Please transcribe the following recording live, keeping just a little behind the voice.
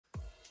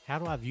How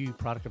do I view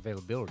product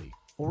availability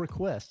or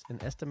request an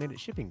estimated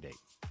shipping date?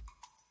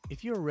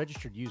 If you're a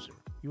registered user,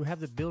 you will have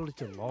the ability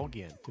to log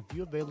in to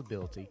view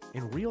availability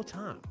in real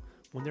time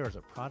when there is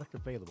a product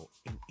available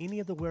in any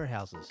of the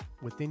warehouses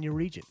within your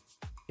region.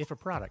 If a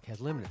product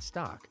has limited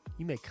stock,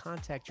 you may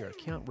contact your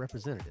account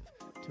representative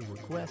to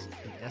request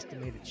an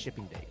estimated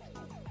shipping date.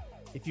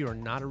 If you are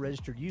not a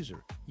registered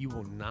user, you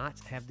will not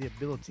have the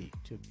ability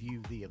to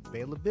view the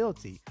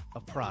availability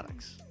of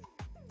products.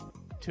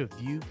 To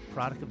view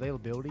product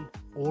availability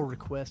or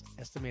request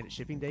estimated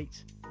shipping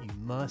dates, you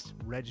must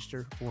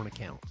register for an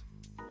account.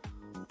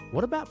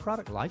 What about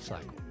product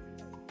lifecycle?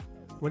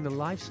 When the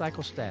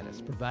lifecycle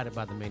status provided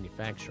by the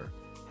manufacturer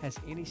has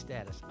any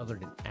status other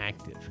than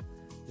active,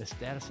 the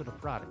status of the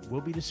product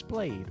will be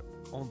displayed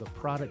on the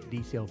product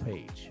detail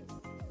page.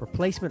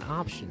 Replacement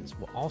options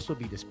will also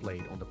be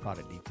displayed on the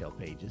product detail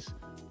pages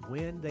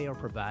when they are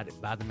provided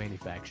by the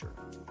manufacturer.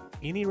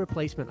 Any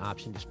replacement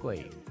option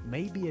displayed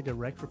may be a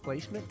direct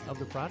replacement of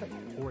the product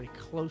or a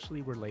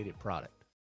closely related product.